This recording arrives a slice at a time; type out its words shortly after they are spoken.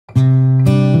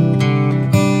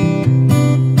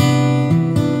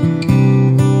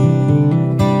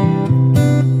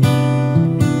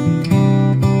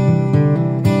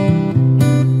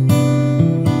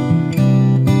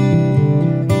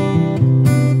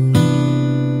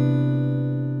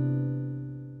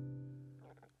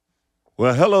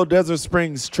Well, hello, Desert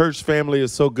Springs Church family.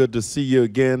 It's so good to see you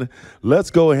again. Let's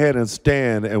go ahead and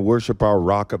stand and worship our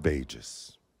Rock of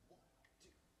Ages.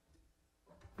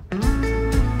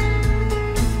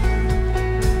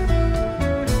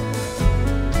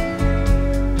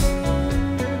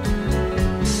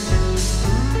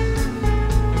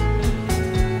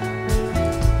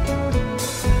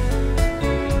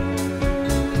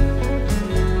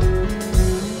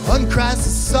 On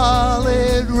Christ's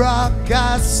solid rock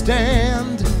I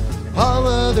stand. All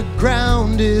of the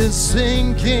ground is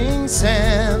sinking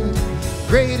sand.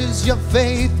 Great is your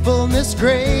faithfulness,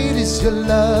 great is your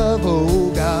love,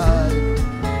 oh God.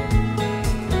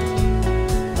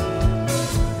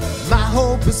 My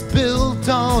hope is built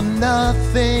on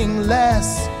nothing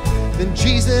less than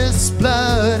Jesus'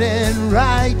 blood and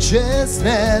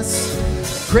righteousness.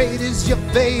 Great is your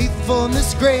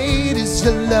faithfulness, great is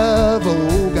your love,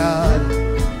 oh God.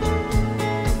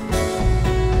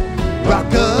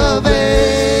 Rock of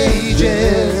ages,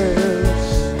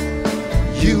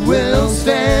 you will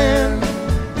stand,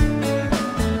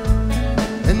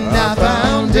 and our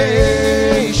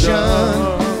foundation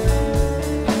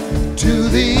to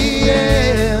the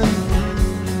end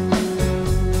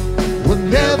will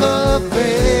never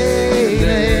fade.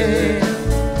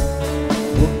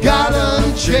 God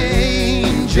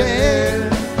unchanging,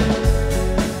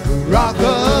 Rock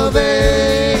of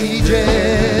ages,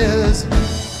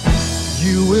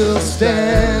 you will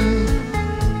stand.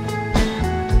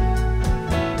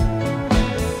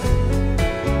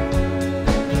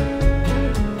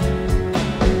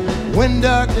 When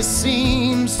darkness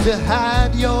seems to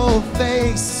hide your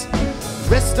face,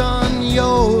 rest on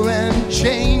your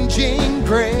unchanging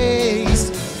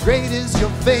grace. Great is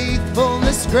your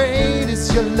faithfulness, great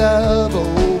is your love,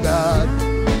 oh God.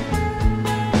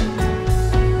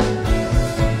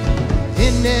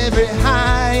 In every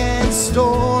high and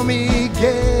stormy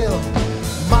gale,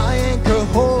 my anchor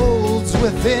holds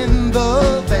within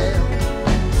the veil.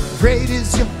 Great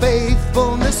is your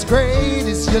faithfulness, great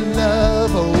is your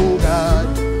love, oh God.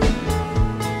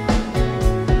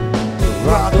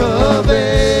 Rock of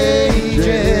ages,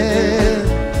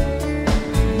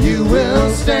 you will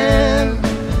stand,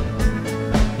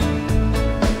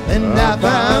 and our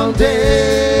foundation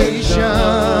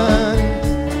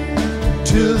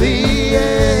to the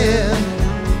end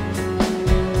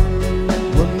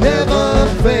will never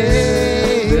fade.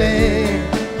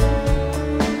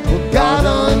 Well, God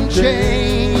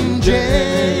unchanging,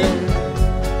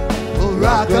 well,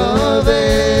 Rock of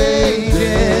ages,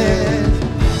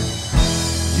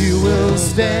 you will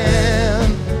stand.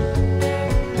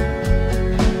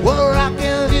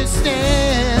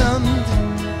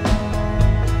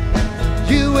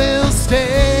 You will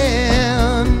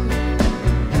stand.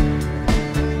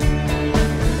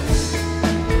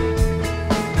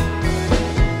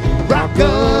 Rock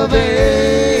of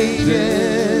ages,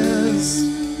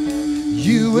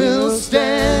 you will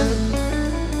stand.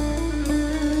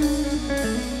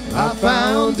 Our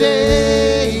foundation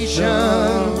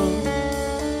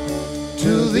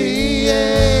to the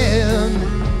end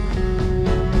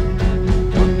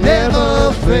will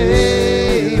never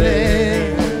fade.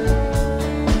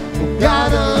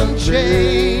 God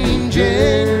unchanging,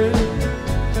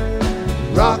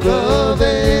 Rock of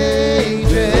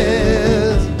ages,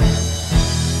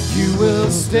 you will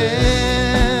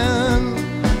stand.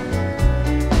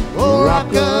 Oh,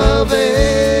 Rock of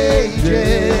ages,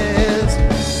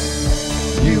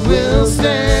 you will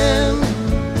stand.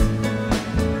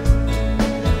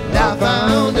 Our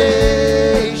foundation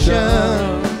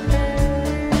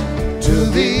to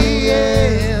the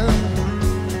end,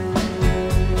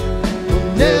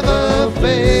 never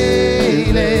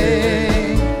failing,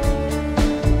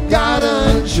 God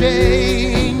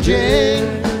unchanging,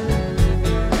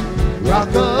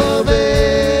 Rock of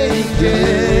ages,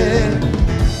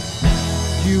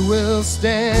 you will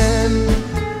stand.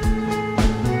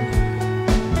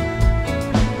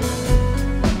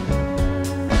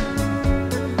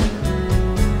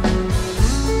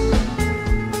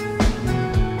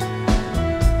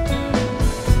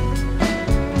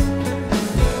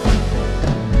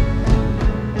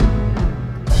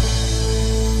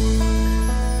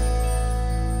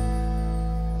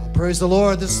 Praise the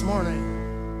Lord this morning.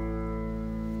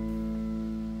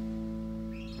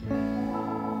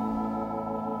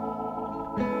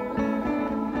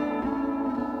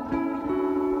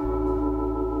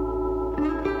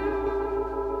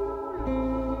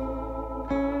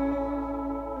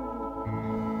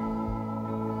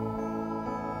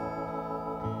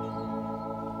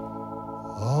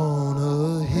 On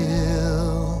a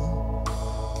hill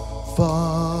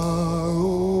far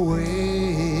away,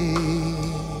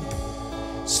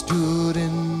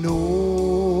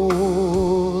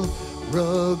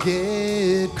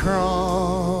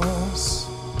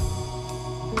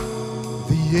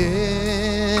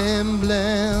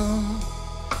 emblem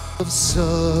of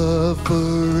suffering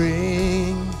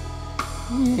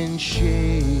and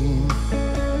shame.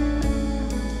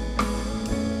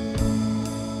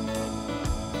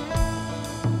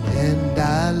 And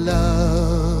I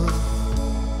love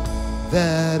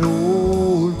that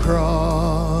old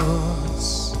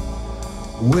cross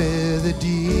where the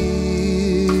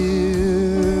dearest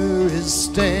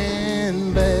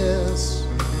stand best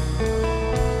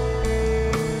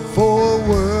for a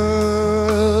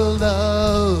world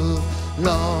of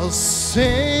lost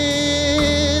sinners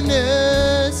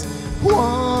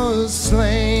was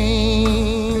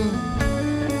slain.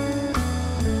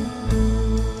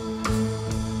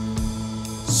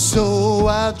 So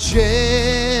I'll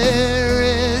cherish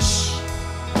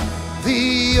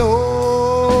the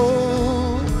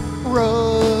old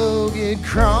rugged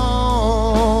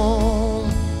crown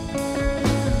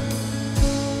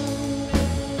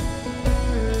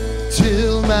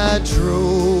till my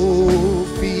trophies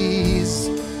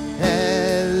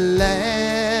at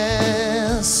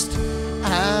last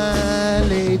I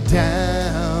lay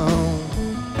down.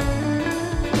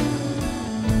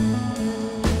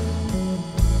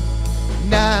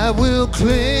 And I will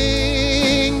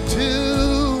cling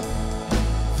to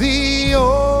the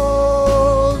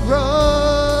old rugged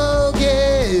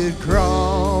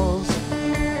cross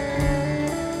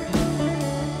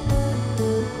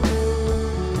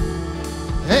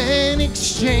and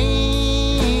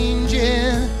exchange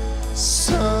it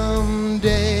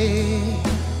someday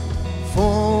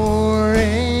for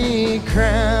a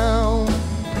crown.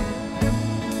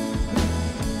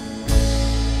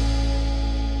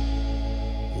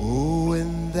 Oh,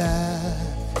 and that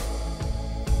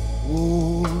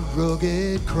old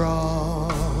rugged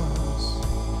cross,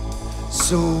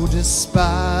 so despised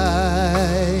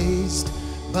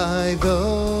by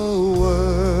the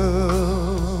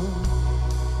world,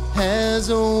 has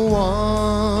a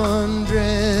wondrous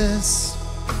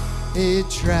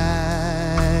attraction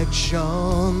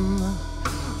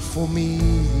for me.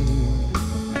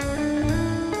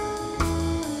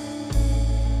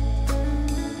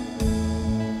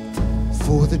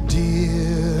 For the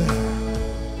dear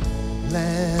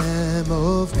Lamb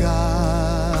of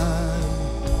God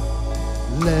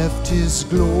left his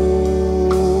glory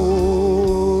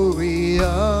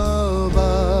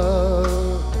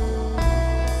above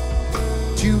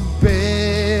to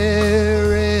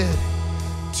bear it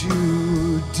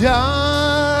to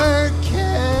dark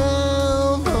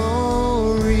Calvary.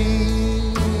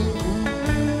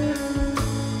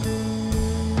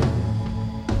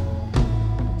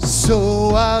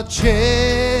 So I'll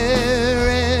cherish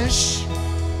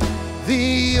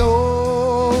the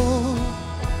old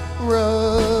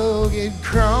rugged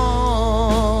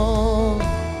crown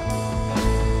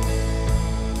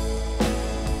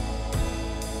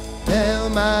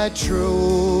and my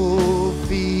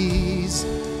trophies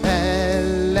at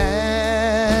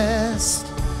last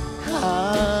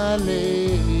I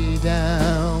lay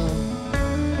down.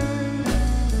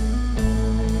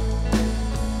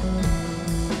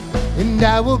 And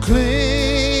I will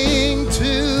cling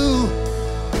to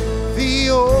the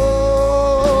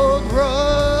old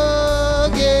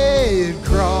rugged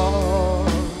cross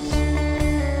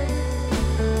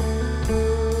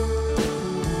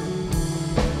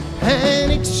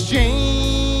and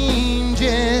exchange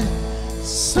it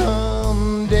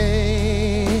someday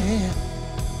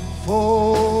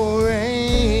for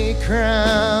a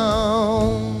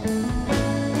crown.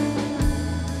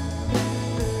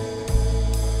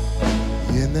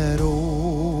 In that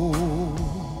old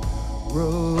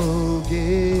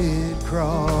rugged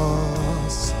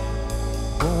cross,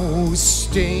 oh,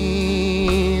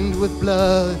 stained with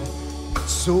blood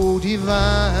so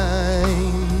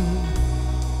divine,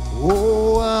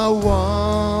 oh, how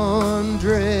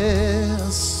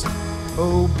wondrous,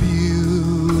 oh,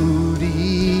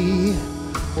 beauty,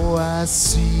 oh, I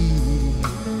see.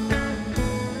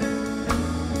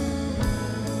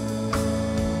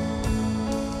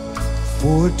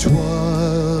 For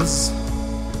 'twas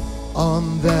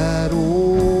on that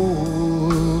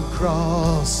old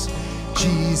cross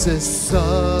Jesus suffered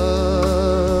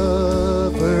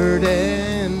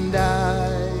and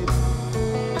died,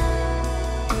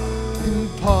 in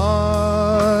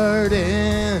pardon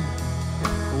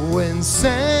when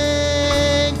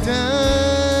sanctify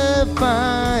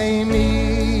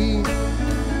me.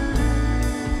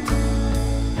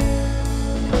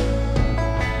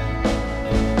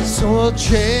 So I'll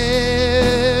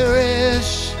cherish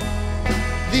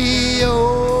the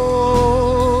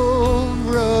old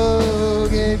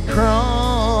rugged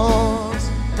cross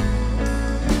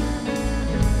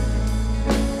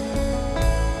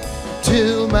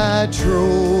till my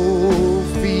trophies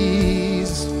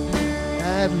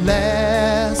at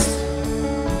last,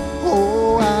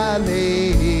 oh, I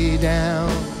lay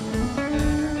down.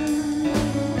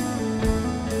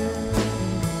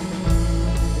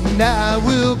 And I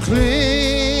will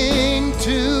cling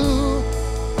to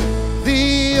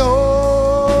the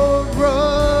old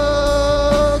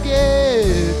rugged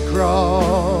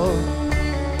cross.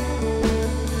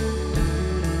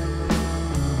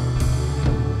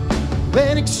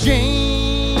 When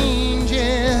exchanging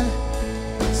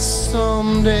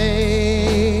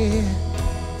someday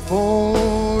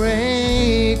for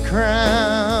a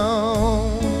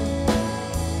crown,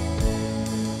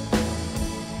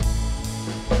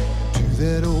 to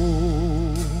that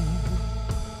old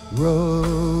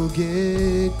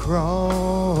rugged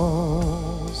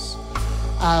cross,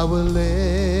 I will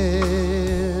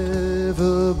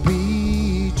ever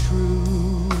be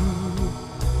true.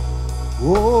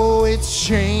 Oh, it's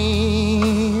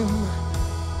shame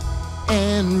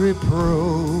and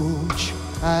reproach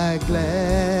I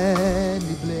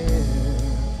gladly bear.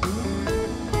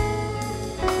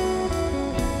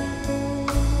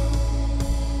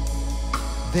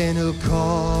 Then he'll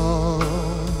call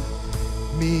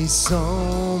me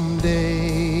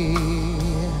someday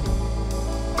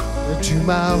to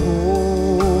my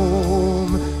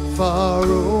home far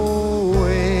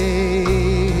away,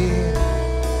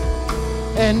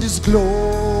 and his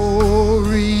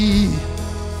glory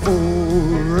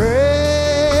forever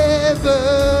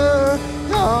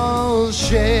I'll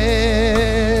share.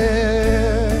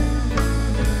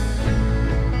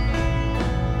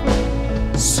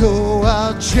 So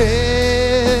I'll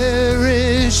cherish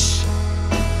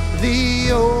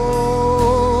the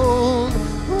old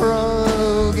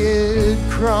rugged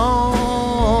cross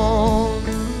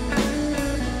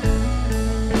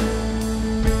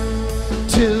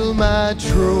till my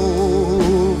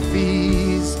trophies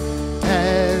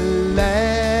at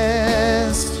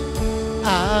last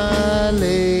I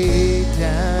lay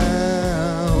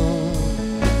down.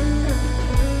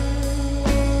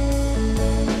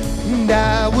 And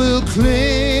I will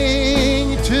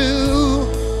cling to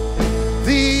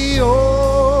the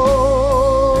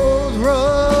old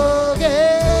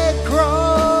rugged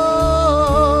cross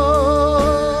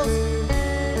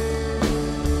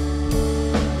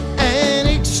and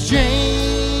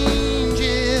exchange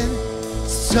it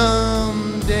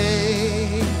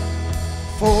someday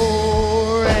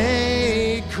for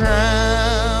a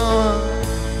crown.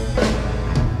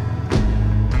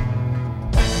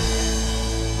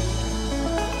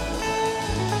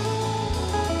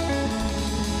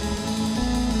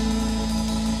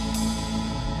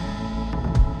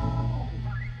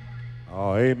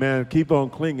 Oh, amen. Keep on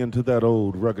clinging to that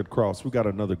old rugged cross. We got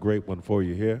another great one for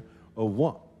you here. A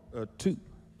 1, a 2,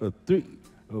 a 3,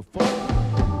 a 4.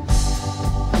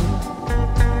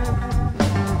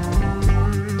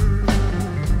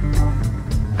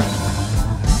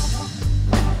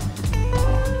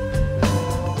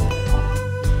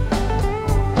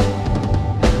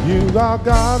 You are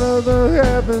God of the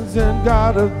heavens and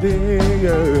God of the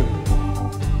earth.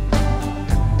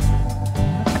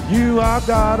 You are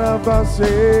God of our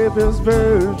Savior's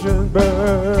virgin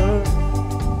birth.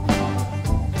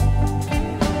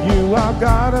 You are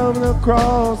God of the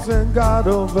cross and God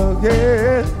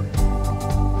overhead.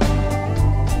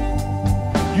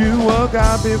 You were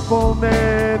God before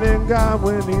man and God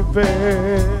when he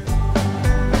fed.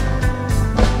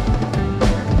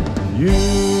 You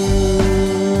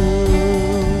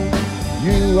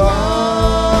are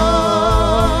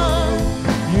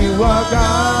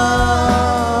God.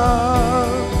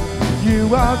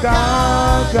 You are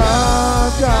God,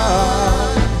 God,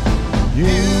 God. You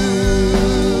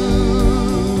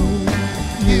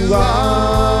are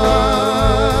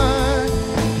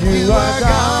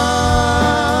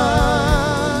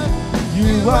God.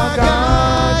 You are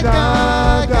God,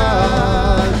 God,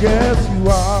 God. Yes, you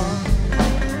are.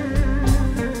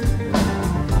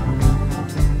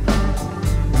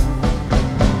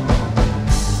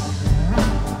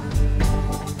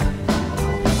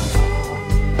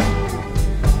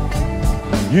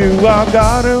 You are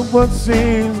God in what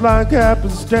seems like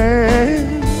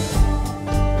happenstance.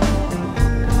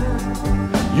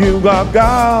 You are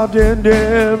God in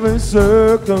every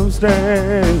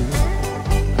circumstance.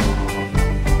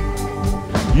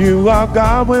 You are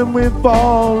God when we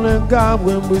fall and God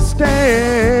when we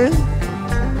stand.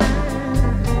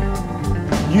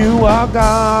 You are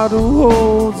God who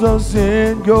holds us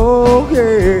in your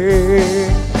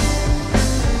hand.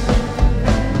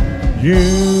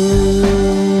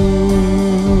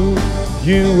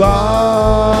 You are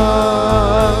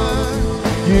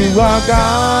are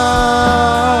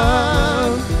God.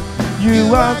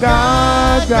 You are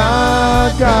God,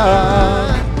 God,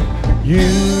 God. You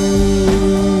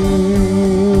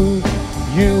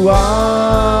are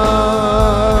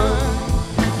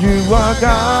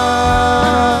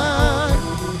God.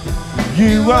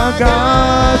 You are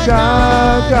God,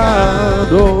 God,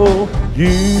 God. Oh,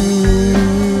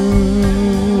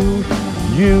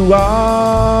 you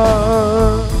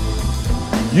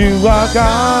are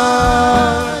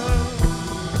God.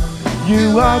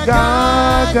 You are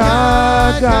God,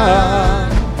 God,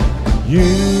 God. You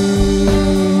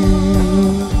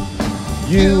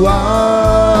are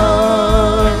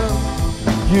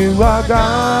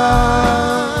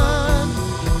God.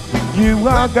 You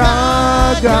are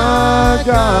God, God,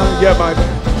 God. Yeah, my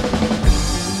man.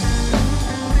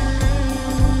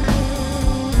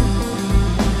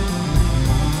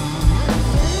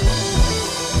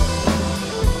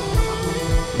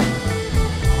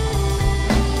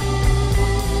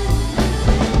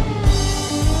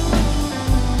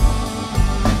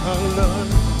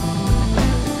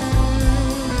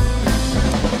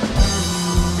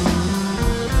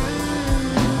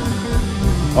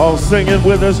 All singing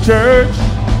with us, church.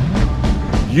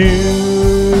 You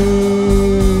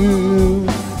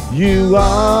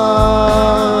are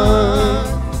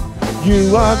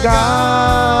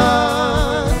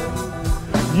God.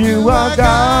 You are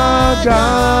God,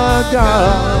 God,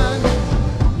 God.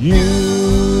 You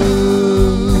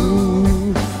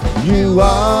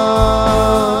are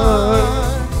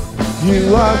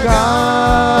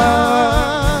God.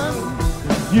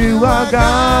 You are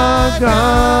God,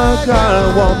 God,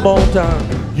 God. One more time.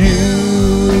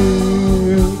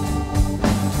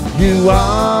 You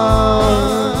are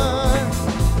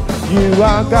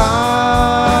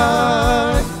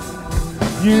God.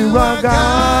 You are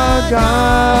God,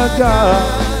 God, God.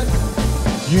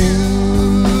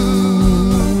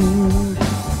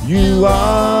 You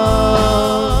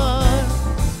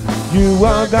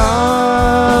are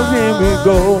God. Here we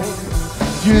go.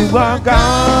 You are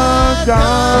God,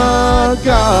 God,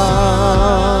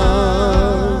 God.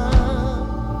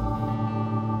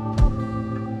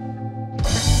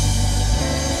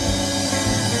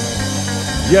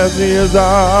 Yes, He is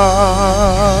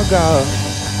our God.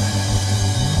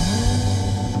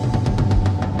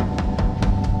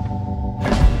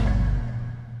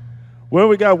 Well,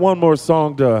 we got one more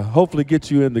song to hopefully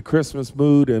get you in the Christmas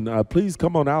mood, and please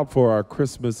come on out for our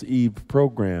Christmas Eve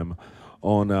program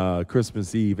on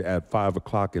Christmas Eve at 5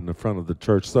 o'clock in the front of the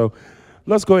church. So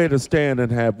let's go ahead and stand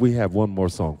and we have one more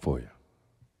song for you.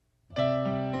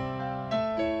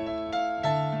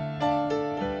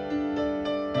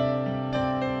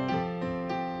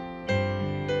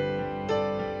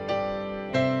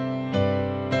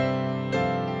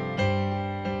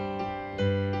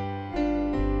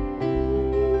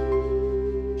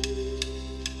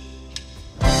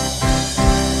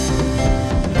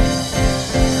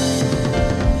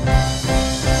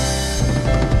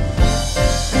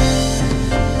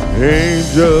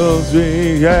 Angels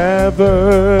we have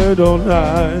heard on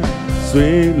high,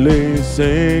 sweetly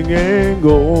singing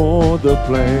o'er the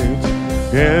plains,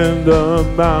 and the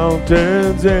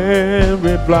mountains in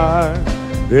reply,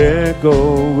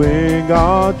 echoing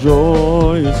our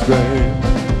joyous strain.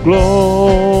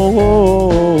 Gloria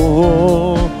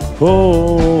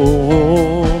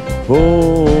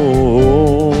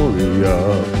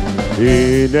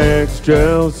in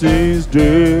excelsis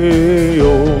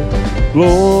Deo.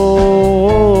 Gloria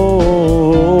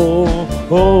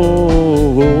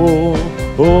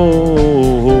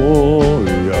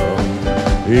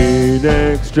in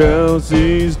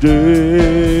excelsis Deo.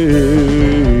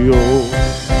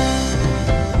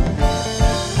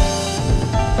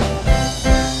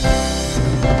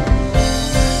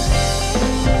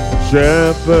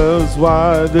 Shepherds,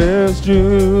 why this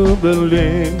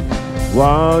jubilee,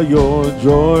 while your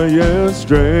joyous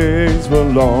strains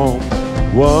prolong?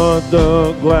 What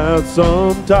the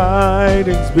gladsome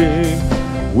tidings be,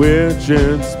 which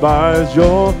inspires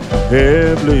your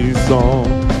heavenly song?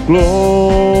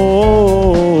 Gloria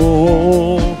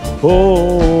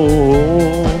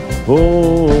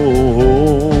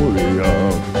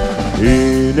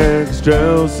in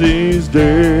excelsis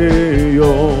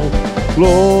Deo.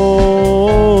 Gloria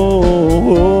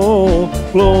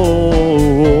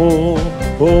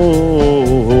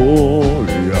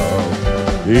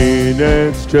in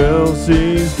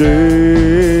excelsis Deo.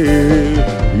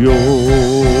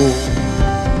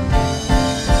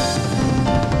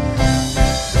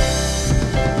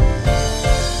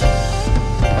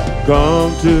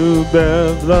 Come to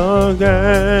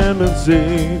Bethlehem and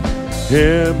see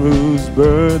Him whose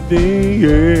birth the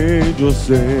angels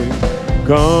sing.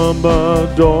 Come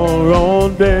adore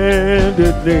on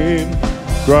bended knee,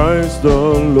 Christ the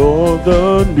Lord,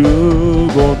 the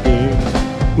newborn King.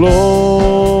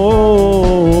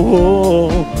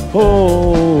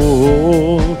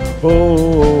 Gloria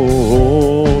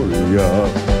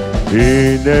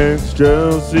in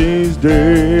excelsis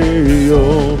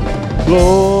Deo.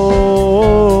 Gloria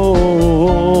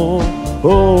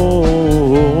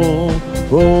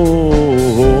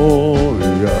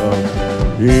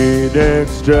in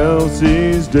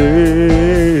excelsis Deo.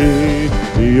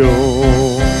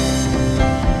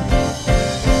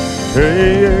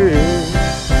 Hey, hey.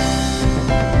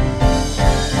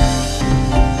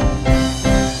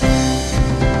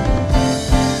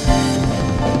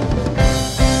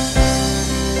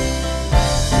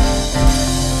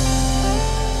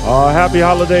 Happy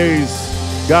holidays.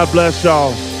 God bless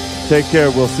y'all. Take care.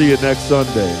 We'll see you next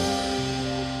Sunday.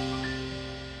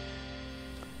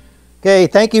 Okay,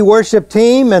 thank you, worship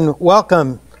team, and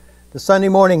welcome to Sunday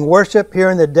morning worship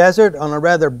here in the desert on a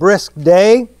rather brisk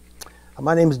day.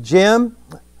 My name is Jim,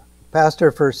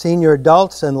 pastor for senior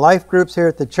adults and life groups here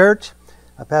at the church.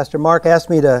 Pastor Mark asked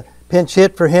me to pinch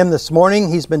hit for him this morning.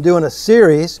 He's been doing a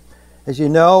series, as you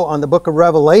know, on the book of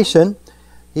Revelation.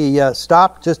 He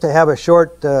stopped just to have a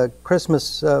short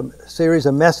Christmas series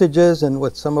of messages and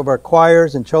with some of our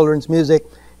choirs and children's music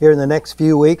here in the next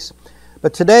few weeks.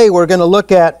 But today we're going to look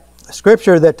at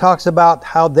scripture that talks about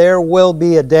how there will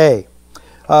be a day.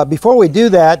 Before we do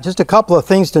that, just a couple of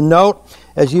things to note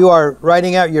as you are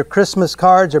writing out your Christmas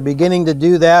cards or beginning to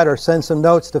do that or send some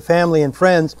notes to family and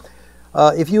friends.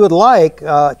 If you would like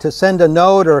to send a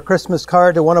note or a Christmas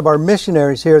card to one of our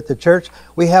missionaries here at the church,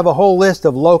 we have a whole list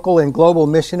of local and global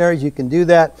missionaries. You can do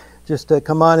that. Just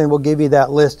come on and we'll give you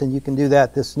that list, and you can do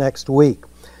that this next week.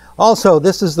 Also,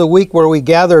 this is the week where we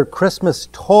gather Christmas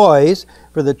toys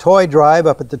for the toy drive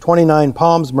up at the 29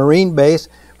 Palms Marine Base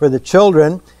for the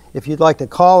children. If you'd like to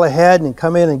call ahead and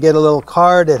come in and get a little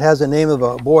card that has the name of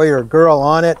a boy or girl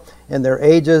on it and their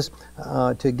ages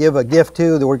to give a gift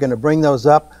to, we're going to bring those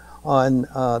up on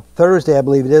Thursday, I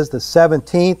believe it is, the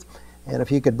 17th. And if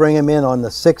you could bring them in on the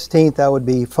 16th, that would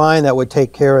be fine. That would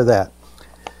take care of that.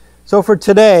 So for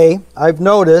today, I've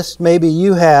noticed, maybe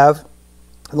you have,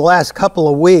 in the last couple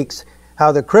of weeks,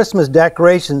 how the Christmas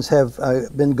decorations have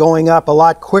been going up a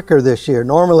lot quicker this year.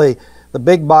 Normally, the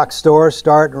big box stores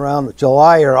start around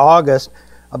July or August,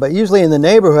 but usually in the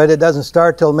neighborhood, it doesn't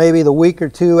start till maybe the week or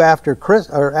two after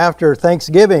after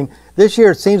Thanksgiving. This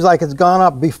year, it seems like it's gone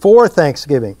up before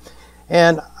Thanksgiving.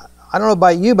 And I don't know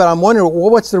about you, but I'm wondering, well,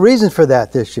 what's the reason for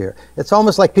that this year? It's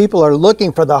almost like people are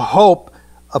looking for the hope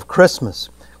of Christmas.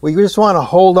 We just want to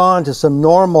hold on to some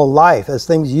normal life as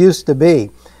things used to be.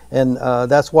 And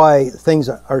that's why things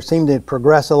seem to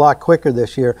progress a lot quicker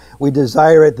this year. We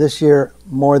desire it this year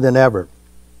more than ever.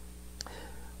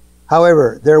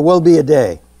 However, there will be a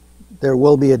day. There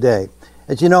will be a day.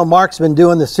 As you know, Mark's been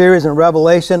doing the series in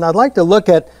Revelation. I'd like to look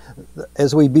at,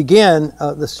 as we begin,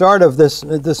 the start of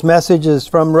this message is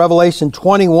from Revelation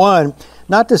 21.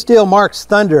 Not to steal Mark's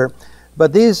thunder,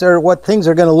 but these are what things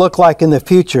are going to look like in the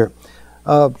future.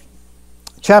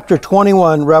 Chapter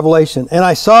 21, Revelation. And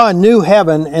I saw a new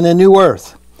heaven and a new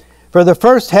earth. For the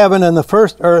first heaven and the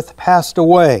first earth passed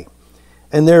away,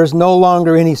 and there is no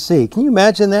longer any sea. Can you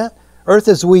imagine that? Earth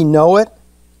as we know it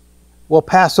will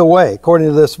pass away, according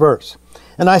to this verse.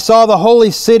 And I saw the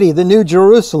holy city, the new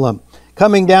Jerusalem,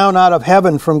 coming down out of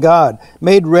heaven from God,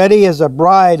 made ready as a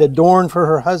bride adorned for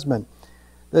her husband.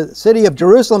 The city of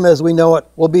Jerusalem, as we know it,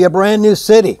 will be a brand new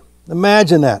city.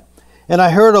 Imagine that. And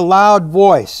I heard a loud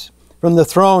voice from the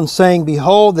throne saying,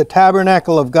 Behold, the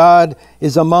tabernacle of God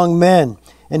is among men,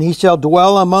 and he shall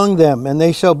dwell among them, and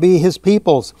they shall be his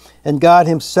peoples, and God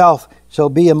himself shall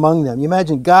be among them. You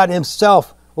imagine God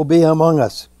himself will be among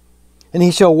us. And he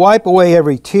shall wipe away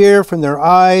every tear from their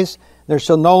eyes. There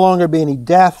shall no longer be any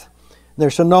death.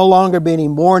 There shall no longer be any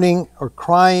mourning or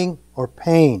crying or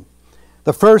pain.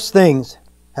 The first things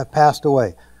have passed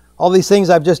away. All these things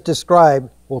I've just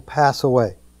described will pass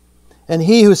away. And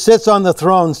he who sits on the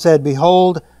throne said,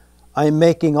 Behold, I am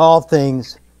making all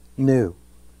things new.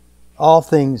 All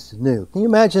things new. Can you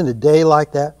imagine a day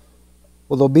like that?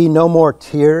 Will there be no more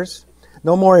tears?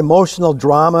 No more emotional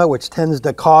drama, which tends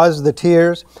to cause the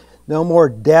tears. No more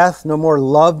death. No more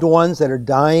loved ones that are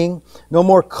dying. No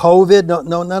more COVID.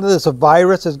 None of this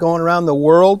virus is going around the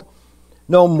world.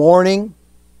 No mourning.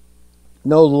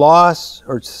 No loss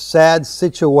or sad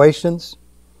situations.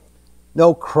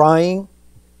 No crying.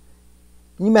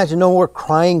 Can you imagine no more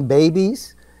crying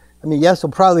babies? I mean, yes,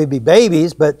 there'll probably be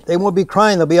babies, but they won't be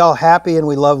crying. They'll be all happy, and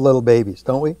we love little babies,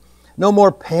 don't we? No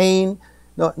more pain,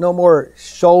 no more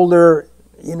shoulder,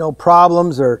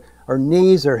 problems or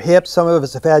knees or hips. Some of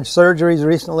us have had surgeries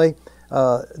recently.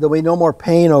 There'll be no more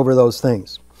pain over those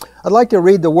things. I'd like to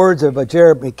read the words of a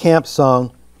Jeremy Camp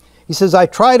song. He says, I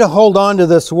try to hold on to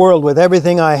this world with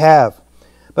everything I have,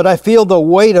 but I feel the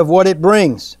weight of what it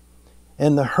brings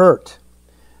and the hurt,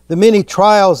 the many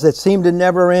trials that seem to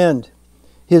never end.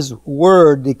 His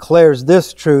word declares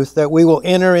this truth, that we will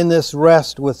enter in this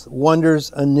rest with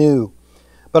wonders anew.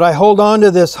 But I hold on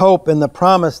to this hope and the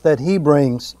promise that He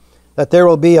brings, that there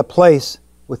will be a place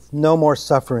with no more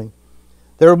suffering.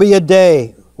 There will be a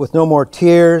day with no more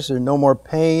tears or no more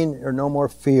pain or no more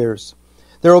fears.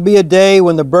 There will be a day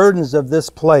when the burdens of this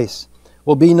place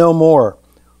will be no more,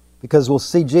 because we'll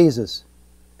see Jesus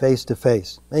face to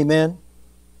face. Amen?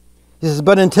 He says,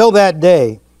 but until that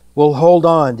day, we'll hold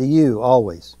on to you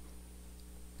always.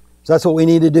 So that's what we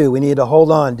need to do. We need to hold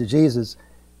on to Jesus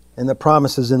and the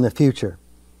promises in the future.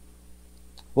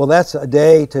 Well, that's a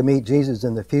day to meet Jesus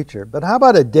in the future. But how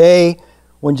about a day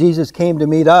when Jesus came to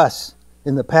meet us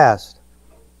in the past?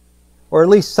 Or at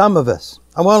least some of us.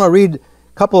 I want to read a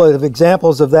couple of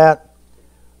examples of that,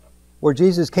 where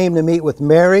Jesus came to meet with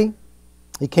Mary,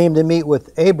 He came to meet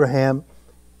with Abraham,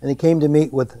 and He came to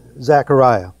meet with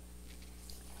Zechariah.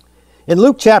 In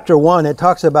Luke chapter 1, it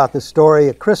talks about the story,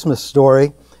 a Christmas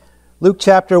story. Luke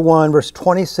chapter 1, verse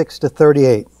 26 to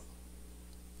 38.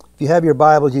 If you have your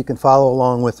Bibles, you can follow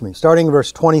along with me. Starting in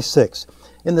verse 26.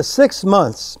 In the 6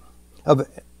 months of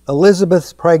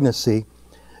Elizabeth's pregnancy,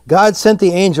 God sent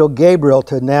the angel Gabriel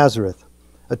to Nazareth,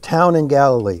 a town in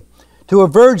Galilee, to a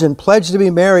virgin pledged to be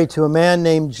married to a man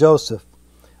named Joseph,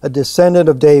 a descendant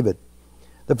of David.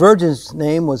 The virgin's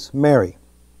name was Mary.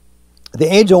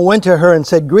 The angel went to her and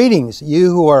said, Greetings,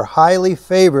 you who are highly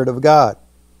favored of God.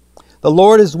 The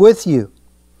Lord is with you.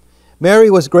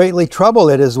 Mary was greatly troubled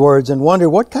at his words and wondered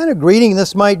what kind of greeting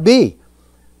this might be.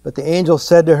 But the angel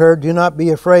said to her, Do not be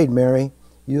afraid, Mary.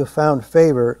 You have found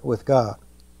favor with God.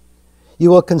 You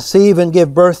will conceive and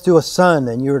give birth to a son,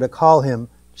 and you are to call him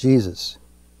Jesus.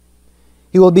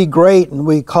 He will be great and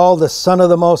will be called the Son of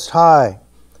the Most High.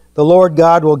 The Lord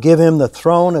God will give him the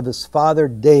throne of his father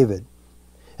David,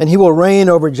 and he will reign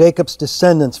over Jacob's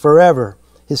descendants forever.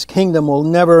 His kingdom will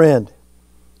never end.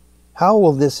 How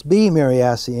will this be, Mary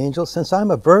asked the angel, since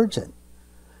I'm a virgin?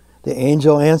 The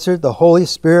angel answered, The Holy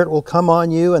Spirit will come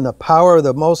on you, and the power of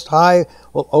the Most High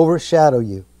will overshadow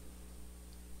you.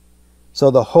 So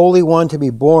the Holy One to be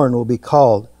born will be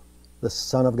called the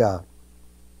Son of God.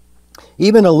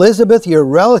 Even Elizabeth, your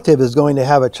relative, is going to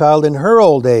have a child in her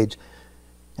old age,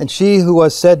 and she who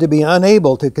was said to be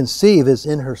unable to conceive is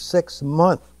in her 6th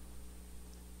month.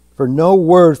 For no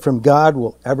word from God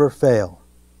will ever fail.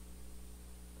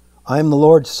 I am the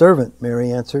Lord's servant,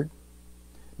 Mary answered.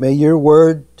 May your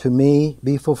word to me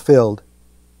be fulfilled.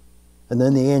 And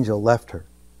then the angel left her.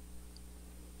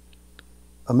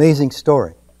 Amazing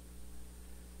story,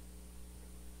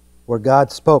 where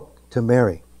God spoke to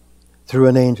Mary through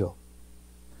an angel.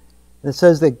 And it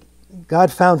says that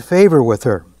God found favor with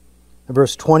her. In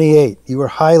verse 28, you are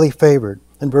highly favored.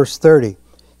 In verse 30,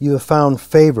 you have found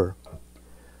favor.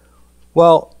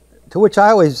 Well, to which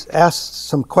I always ask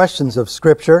some questions of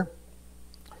Scripture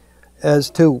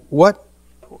as to what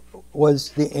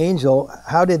was the angel,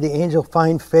 how did the angel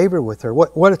find favor with her?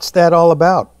 What's that all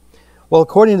about? Well,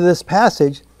 according to this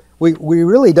passage, we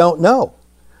really don't know.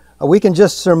 We can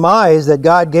just surmise that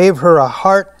God gave her a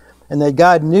heart and that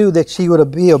God knew that she would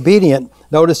be obedient.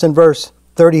 Notice in verse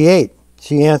 38,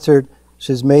 she answered,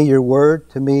 says, May your word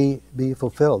to me be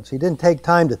fulfilled. She didn't take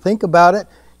time to think about it.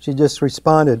 She just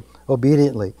responded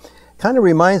obediently. Kind of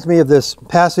reminds me of this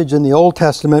passage in the Old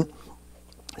Testament,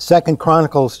 2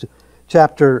 Chronicles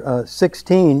chapter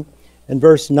 16 and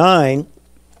verse 9,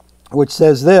 which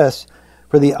says this,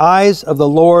 For the eyes of the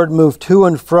Lord move to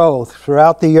and fro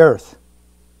throughout the earth,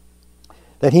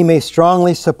 that he may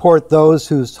strongly support those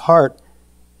whose heart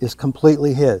is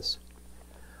completely his.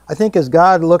 I think as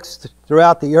God looks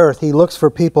throughout the earth, he looks for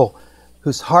people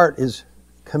whose heart is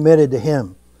committed to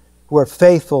him, who are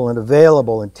faithful and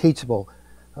available and teachable,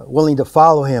 willing to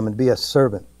follow him and be a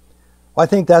servant. Well, I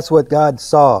think that's what God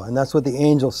saw, and that's what the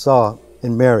angel saw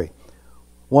in Mary.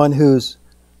 One who's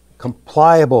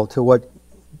compliable to what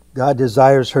God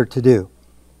desires her to do.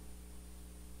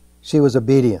 She was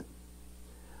obedient.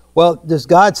 Well, does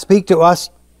God speak to us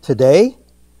today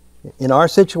in our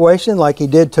situation like he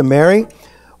did to Mary?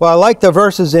 Well, I like the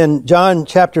verses in John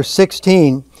chapter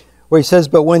 16 where he says,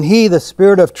 But when he, the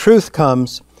Spirit of truth,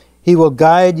 comes, he will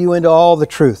guide you into all the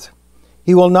truth.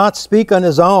 He will not speak on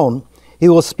his own. He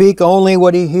will speak only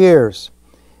what he hears,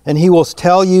 and he will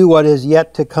tell you what is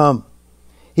yet to come.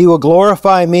 He He will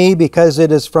glorify me because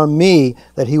it is from me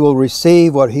that he will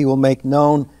receive what he will make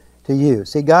known to you.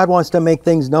 See, God wants to make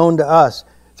things known to us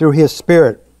through his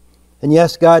Spirit. And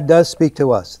yes, God does speak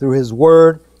to us through his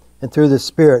Word and through the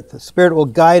Spirit. The Spirit will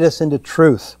guide us into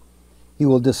truth. He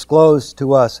will disclose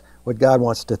to us what God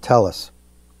wants to tell us.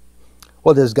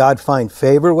 Well, does God find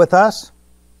favor with us?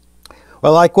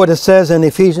 Well, like what it says in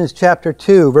Ephesians chapter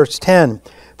 2, verse 10,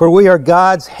 "For we are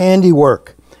God's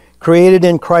handiwork, created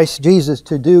in Christ Jesus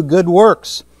to do good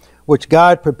works, which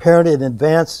God prepared in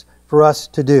advance for us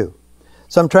to do."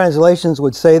 Some translations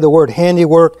would say the word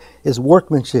handiwork is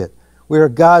workmanship. We are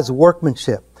God's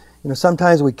workmanship.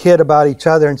 Sometimes we kid about each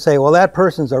other and say, well, that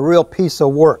person's a real piece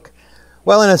of work.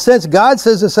 Well, in a sense, God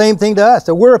says the same thing to us,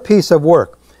 that we're a piece of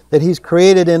work, that he's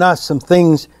created in us some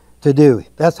things to do.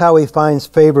 That's how he finds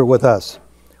favor with us.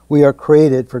 We are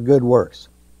created for good works.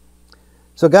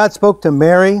 So God spoke to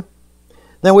Mary.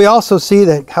 Then we also see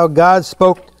that how God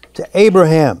spoke to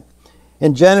Abraham.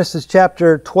 In Genesis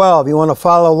chapter 12, you want to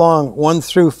follow along 1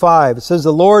 through 5. It says,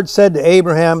 "The Lord said to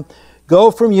Abraham,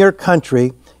 'Go from your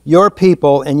country, your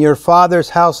people, and your father's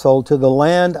household to the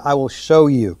land I will show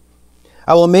you.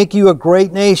 I will make you a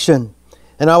great nation,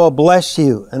 and I will bless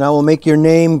you, and I will make your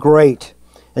name great,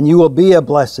 and you will be a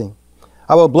blessing.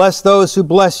 I will bless those who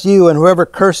bless you, and whoever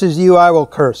curses you I will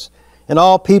curse, and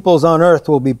all peoples on earth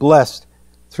will be blessed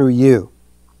through you.'"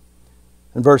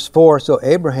 In verse 4, so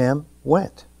Abraham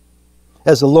went,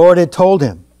 as the Lord had told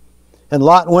him. And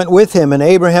Lot went with him, and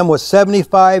Abraham was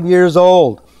 75 years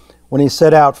old when he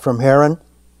set out from Haran.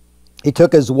 He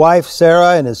took his wife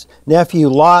Sarah and his nephew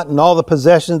Lot and all the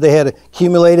possessions they had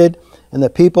accumulated and the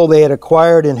people they had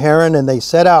acquired in Haran, and they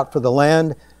set out for the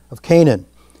land of Canaan,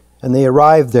 and they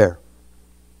arrived there.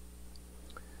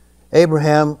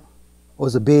 Abraham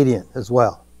was obedient as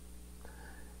well.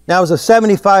 Now, as a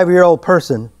 75-year-old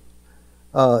person,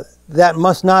 that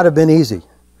must not have been easy.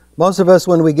 Most of us,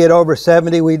 when we get over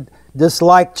 70, we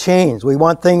dislike change. We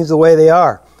want things the way they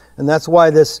are. And that's why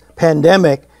this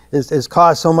pandemic has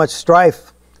caused so much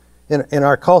strife in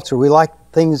our culture. We like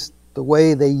things the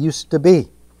way they used to be.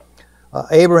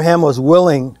 Abraham was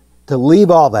willing to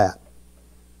leave all that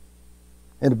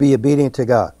and to be obedient to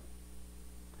God.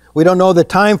 We don't know the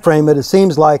time frame, but it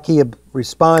seems like he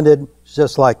responded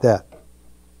just like that.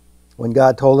 When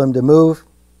God told him to move,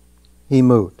 he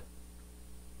moved.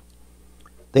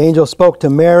 The angel spoke to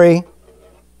Mary.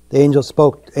 The angel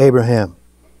spoke to Abraham.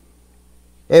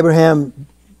 Abraham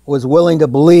was willing to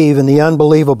believe in the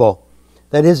unbelievable,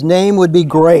 that his name would be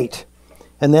great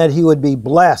and that he would be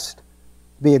blessed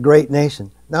to be a great nation.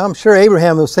 Now, I'm sure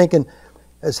Abraham was thinking,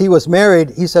 as he was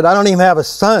married, he said, I don't even have a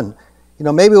son.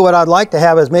 Maybe what I'd like to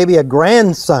have is maybe a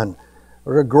grandson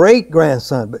or a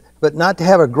great-grandson, but not to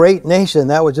have a great nation.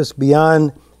 That was just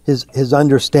beyond his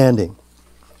understanding,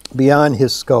 beyond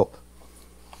his scope.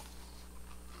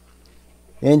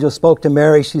 The angel spoke to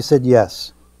Mary. She said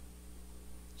yes.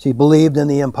 She believed in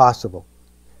the impossible.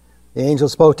 The angel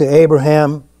spoke to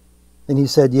Abraham, and he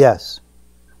said yes.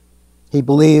 He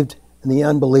believed in the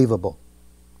unbelievable.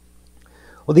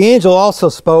 Well, the angel also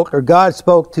spoke, or God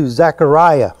spoke to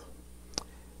Zechariah.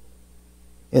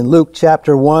 In Luke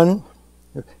chapter 1,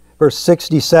 verse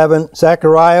 67,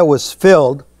 Zechariah was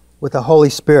filled with the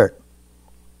Holy Spirit.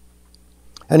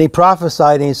 And he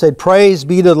prophesied, and he said, "Praise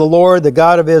be to the Lord, the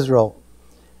God of Israel,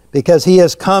 because he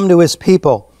has come to his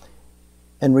people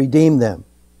and redeemed them."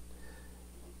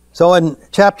 So in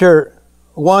chapter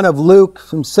 1 of Luke,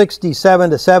 from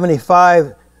 67 to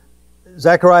 75,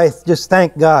 Zechariah just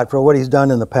thanked God for what he's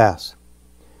done in the past.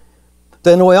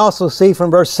 Then we also see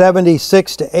from verse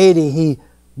 76 to 80, he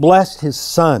blessed his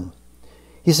son.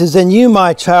 He says, "And you,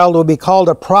 my child, will be called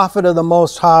a prophet of the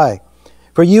Most High,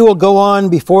 for you will go on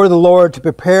before the Lord to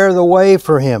prepare the way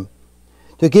for him,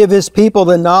 to give his people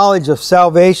the knowledge of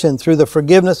salvation through the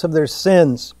forgiveness of their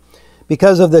sins,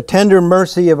 because of the tender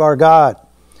mercy of our God,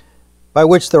 by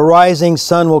which the rising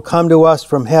sun will come to us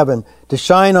from heaven, to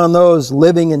shine on those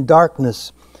living in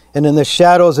darkness and in the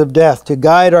shadows of death, to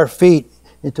guide our feet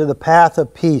into the path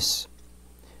of peace."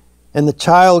 And the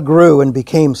child grew and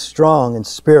became strong in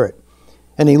spirit,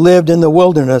 and he lived in the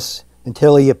wilderness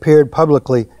until he appeared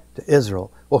publicly to Israel.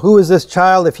 Well, who is this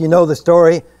child? If you know the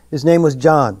story, his name was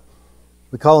John.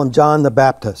 We call him John the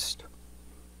Baptist.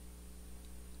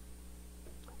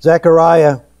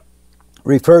 Zechariah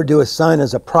referred to his son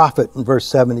as a prophet in verse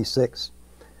 76,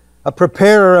 a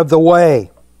preparer of the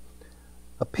way,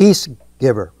 a peace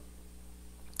giver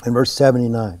in verse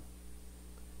 79.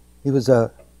 He was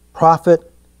a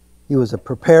prophet, he was a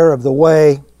preparer of the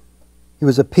way, he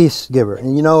was a peace giver.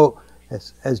 And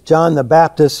as John the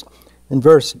Baptist in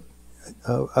verse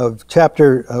of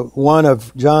chapter 1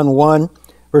 of John 1,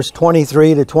 verse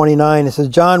 23 to 29. It says,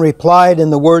 John replied in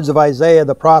the words of Isaiah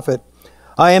the prophet,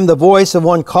 I am the voice of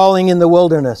one calling in the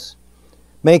wilderness.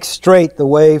 Make straight the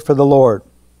way for the Lord.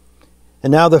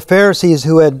 And now the Pharisees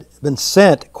who had been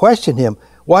sent questioned him,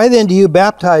 Why then do you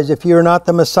baptize if you are not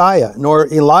the Messiah,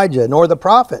 nor Elijah, nor the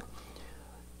prophet?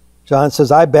 John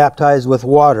says, I baptize with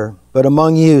water, but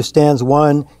among you stands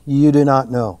one you do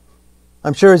not know.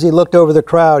 I'm sure as he looked over the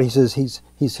crowd, he says,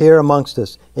 he's here amongst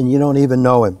us, and you don't even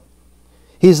know him.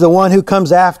 He's the one who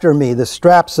comes after me, the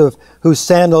straps of whose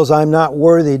sandals I'm not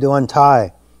worthy to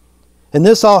untie. And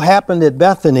this all happened at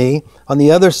Bethany, on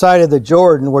the other side of the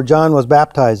Jordan, where John was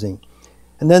baptizing.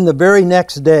 And then the very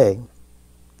next day,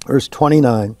 verse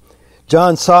 29,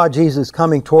 John saw Jesus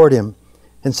coming toward him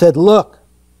and said, Look,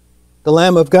 the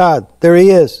Lamb of God, there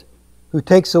he is, who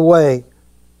takes away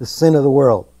the sin of the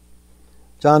world.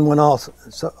 John went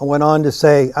on to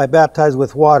say, I baptize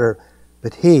with water,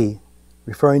 but he,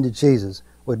 referring to Jesus,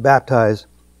 would baptize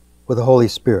with the Holy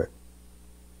Spirit.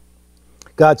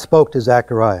 God spoke to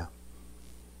Zechariah.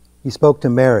 He spoke to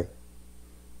Mary.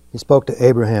 He spoke to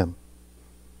Abraham.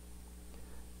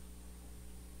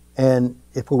 And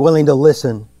if we're willing to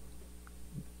listen,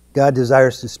 God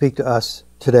desires to speak to us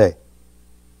today.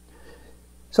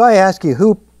 So I ask you,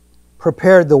 who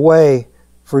prepared the way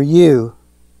for you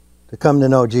to come to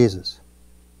know Jesus?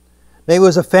 Maybe it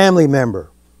was a family member,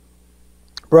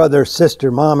 brother, sister,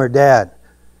 mom or dad,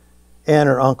 aunt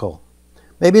or uncle.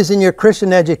 Maybe it's in your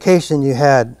Christian education you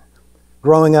had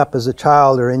growing up as a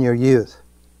child or in your youth.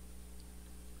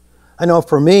 I know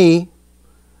for me,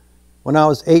 when I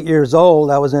was 8 years old,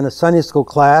 I was in a Sunday school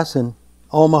class in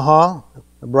Omaha,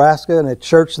 Nebraska, in a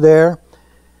church there.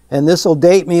 And this will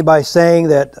date me by saying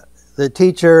that the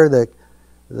teacher,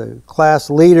 the class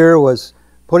leader, was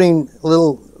putting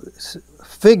little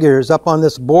figures up on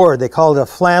this board. They called it a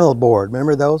flannel board.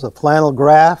 Remember those? A flannel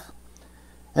graph?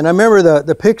 And I remember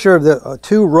the picture of the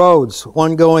two roads,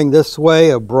 one going this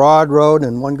way, a broad road,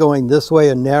 and one going this way,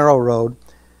 a narrow road.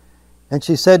 And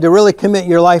she said, to really commit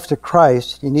your life to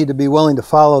Christ, you need to be willing to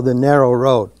follow the narrow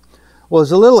road. Well,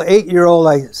 as a little 8-year-old,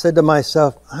 I said to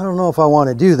myself, I don't know if I want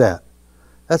to do that.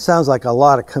 That sounds like a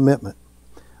lot of commitment.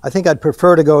 I think I'd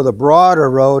prefer to go the broader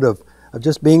road of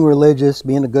just being religious,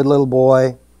 being a good little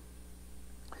boy.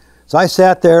 So I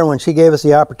sat there, and when she gave us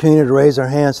the opportunity to raise our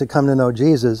hands to come to know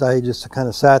Jesus, I just kind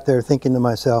of sat there thinking to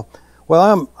myself,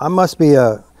 well, I must be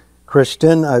a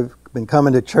Christian. I've been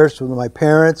coming to church with my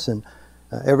parents, and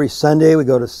every Sunday we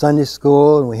go to Sunday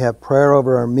school, and we have prayer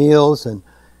over our meals and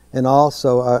all.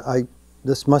 So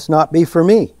this must not be for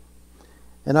me.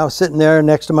 And I was sitting there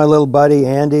next to my little buddy,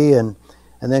 Andy, and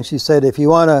then she said, if you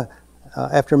want to,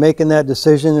 after making that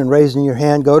decision and raising your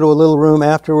hand, go to a little room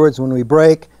afterwards when we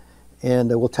break, and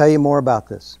we'll tell you more about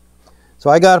this.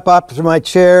 So I got up from my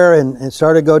chair and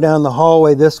started to go down the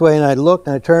hallway this way, and I looked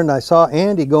and I turned and I saw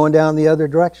Andy going down the other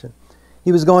direction.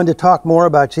 He was going to talk more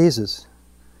about Jesus.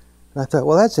 And I thought,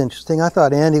 well, that's interesting. I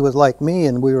thought Andy was like me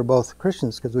and we were both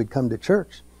Christians because we'd come to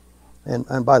church.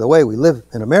 And by the way, we live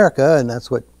in America, and that's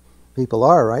what people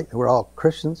are, right? We're all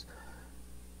Christians.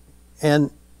 And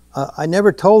I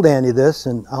never told Andy this,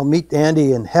 and I'll meet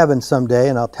Andy in heaven someday,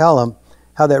 and I'll tell him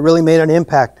how that really made an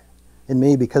impact in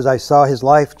me because I saw his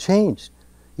life change,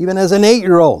 even as an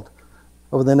 8-year-old,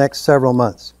 over the next several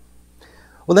months.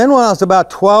 Well, then when I was about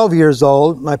 12 years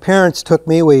old, my parents took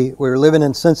me, we were living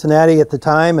in Cincinnati at the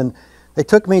time, and they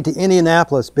took me to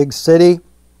Indianapolis, big city,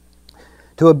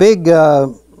 to a big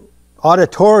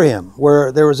auditorium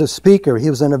where there was a speaker. He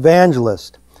was an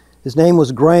evangelist. His name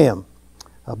was Graham,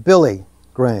 Billy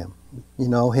Graham. You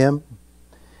know him?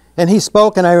 And he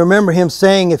spoke, and I remember him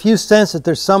saying, if you sense that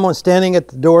there's someone standing at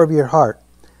the door of your heart,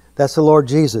 that's the Lord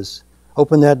Jesus.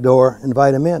 Open that door,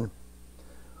 invite him in.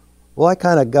 Well, I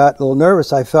kind of got a little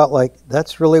nervous. I felt like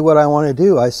that's really what I want to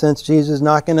do. I sense Jesus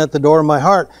knocking at the door of my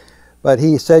heart. But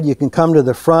he said, you can come to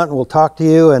the front and we'll talk to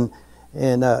you. And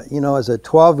you know, as a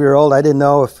 12-year-old, I didn't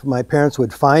know if my parents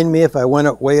would find me if I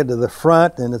went way to the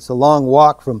front. And it's a long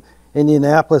walk from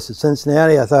Indianapolis to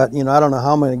Cincinnati. I thought, you know, I don't know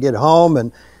how I'm going to get home,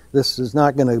 and this is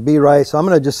not going to be right. So I'm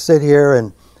going to just sit here.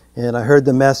 And I heard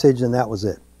the message, and that was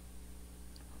it.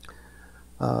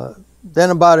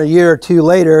 Then about a year or two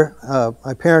later,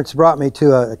 my parents brought me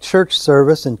to a church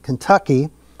service in Kentucky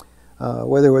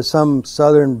where there was some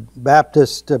Southern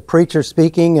Baptist preacher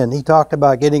speaking, and he talked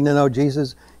about getting to know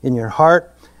Jesus in your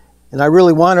heart. And I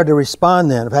really wanted to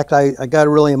respond then. In fact, I got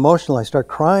really emotional. I started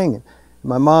crying.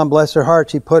 My mom, bless her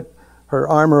heart, she put her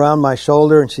arm around my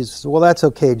shoulder, and she said, well, that's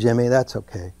okay, Jimmy, that's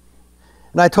okay.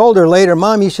 And I told her later,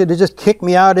 Mom, you should have just kicked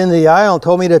me out in the aisle and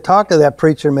told me to talk to that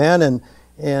preacher man, and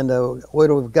would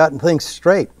have gotten things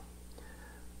straight.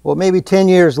 Well, maybe 10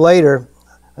 years later,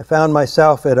 I found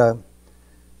myself at a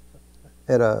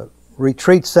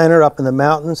retreat center up in the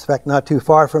mountains. In fact, not too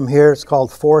far from here. It's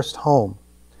called Forest Home.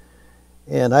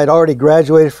 And I'd already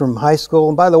graduated from high school.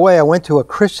 And by the way, I went to a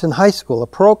Christian high school, a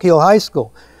parochial high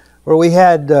school, where we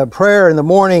had prayer in the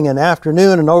morning and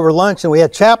afternoon and over lunch, and we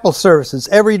had chapel services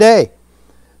every day.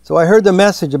 So I heard the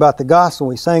message about the gospel.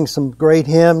 We sang some great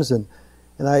hymns, and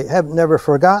I have never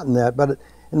forgotten that. But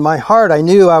in my heart, I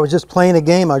knew I was just playing a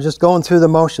game. I was just going through the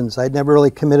motions. I'd never really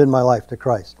committed my life to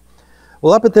Christ.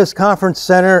 Well, up at this conference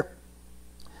center,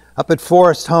 up at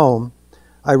Forest Home,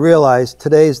 I realized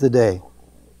today's the day.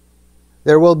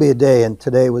 There will be a day, and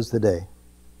today was the day.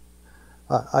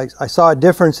 I saw a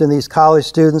difference in these college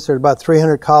students. There were about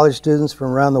 300 college students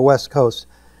from around the West Coast.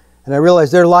 And I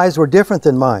realized their lives were different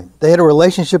than mine. They had a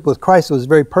relationship with Christ that was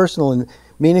very personal and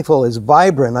meaningful. It was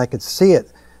vibrant. I could see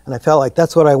it. And I felt like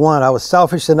that's what I want. I was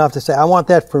selfish enough to say, I want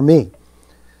that for me.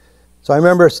 So I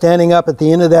remember standing up at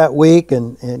the end of that week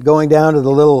and going down to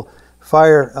the little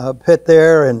fire pit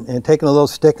there and taking a little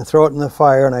stick and throw it in the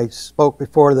fire. And I spoke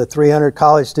before the 300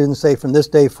 college students, say, from this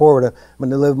day forward, I'm going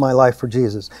to live my life for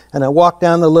Jesus. And I walked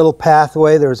down the little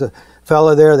pathway. There was a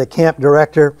fellow there, the camp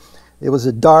director. It was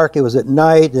dark, it was at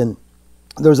night, and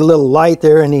there was a little light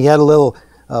there, and he had a little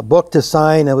book to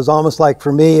sign. It was almost like,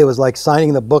 for me, it was like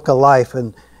signing the book of life.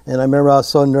 And I remember I was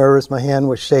so nervous, my hand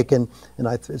was shaking, and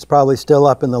it's probably still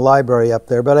up in the library up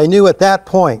there. But I knew at that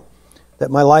point that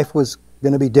my life was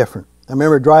going to be different. I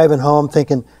remember driving home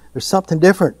thinking, there's something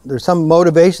different. There's some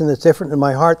motivation that's different in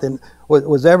my heart than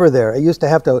was ever there. I used to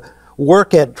have to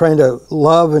work at trying to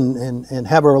love and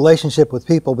have a relationship with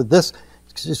people, but this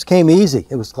just came easy.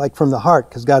 It was like from the heart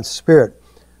because God's Spirit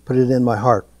put it in my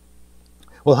heart.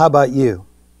 Well, how about you?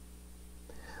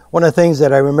 One of the things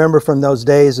that I remember from those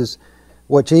days is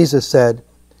what Jesus said.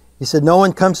 He said, no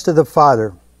one comes to the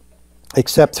Father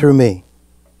except through me.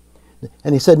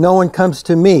 And he said, no one comes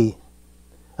to me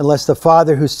unless the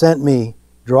Father who sent me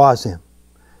draws him.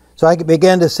 So I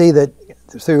began to see that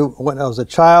through when I was a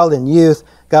child and youth,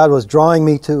 God was drawing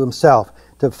me to himself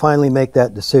to finally make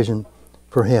that decision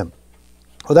for him.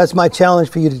 Well, that's my challenge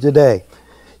for you today.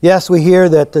 Yes, we hear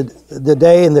that the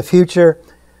day in the future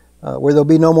where there'll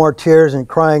be no more tears and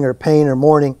crying or pain or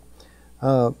mourning.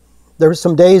 There were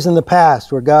some days in the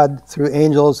past where God, through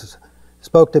angels,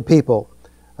 spoke to people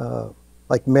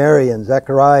like Mary and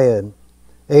Zechariah and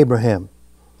Abraham.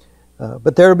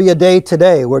 But there will be a day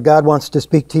today where God wants to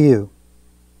speak to you.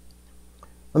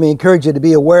 Let me encourage you to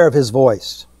be aware of his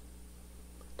voice,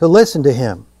 to listen to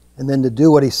him, and then to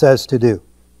do what he says to do.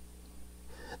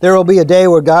 There will be a day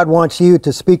where God wants you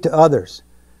to speak to others.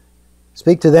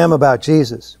 Speak to them about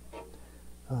Jesus.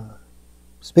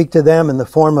 Speak to them in the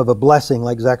form of a blessing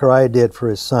like Zechariah did for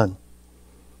his son.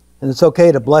 And it's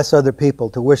okay to bless other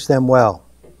people, to wish them well,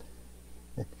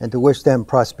 and to wish them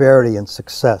prosperity and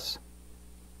success.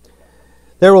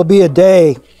 There will be a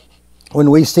day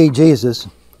when we see Jesus.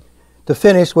 To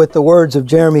finish with the words of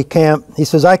Jeremy Camp, he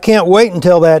says, I can't wait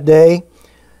until that day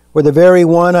where the very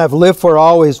one I've lived for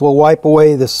always will wipe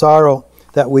away the sorrow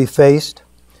that we faced.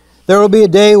 There will be a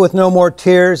day with no more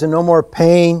tears and no more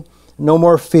pain, no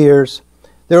more fears.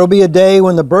 There will be a day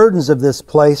when the burdens of this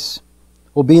place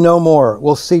will be no more.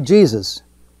 We'll see Jesus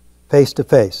face to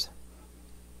face.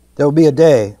 There will be a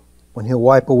day when he'll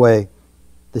wipe away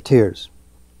the tears.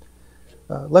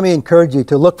 Let me encourage you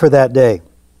to look for that day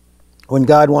when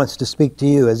God wants to speak to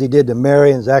you as he did to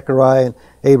Mary and Zechariah and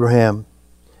Abraham.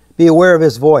 Be aware of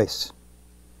his voice.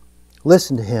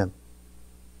 Listen to him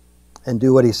and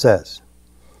do what he says.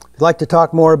 If you'd like to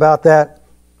talk more about that,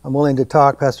 I'm willing to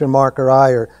talk, Pastor Mark or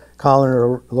I or Colin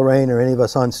or Lorraine or any of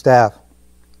us on staff.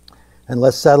 And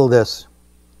let's settle this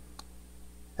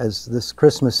as this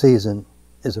Christmas season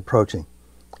is approaching.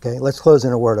 Okay, let's close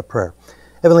in a word of prayer.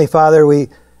 Heavenly Father, we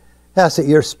ask that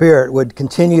your Spirit would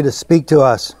continue to speak to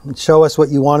us and show us what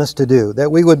you want us to do,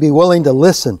 that we would be willing to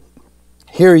listen,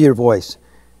 hear your voice,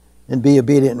 and be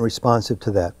obedient and responsive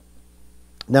to that.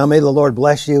 Now may the Lord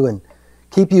bless you and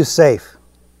keep you safe.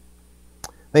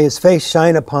 May his face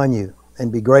shine upon you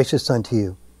and be gracious unto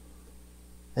you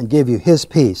and give you his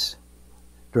peace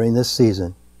during this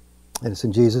season. And it's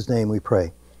in Jesus' name we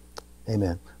pray.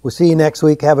 Amen. We'll see you next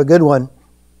week. Have a good one.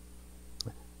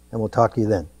 And we'll talk to you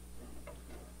then.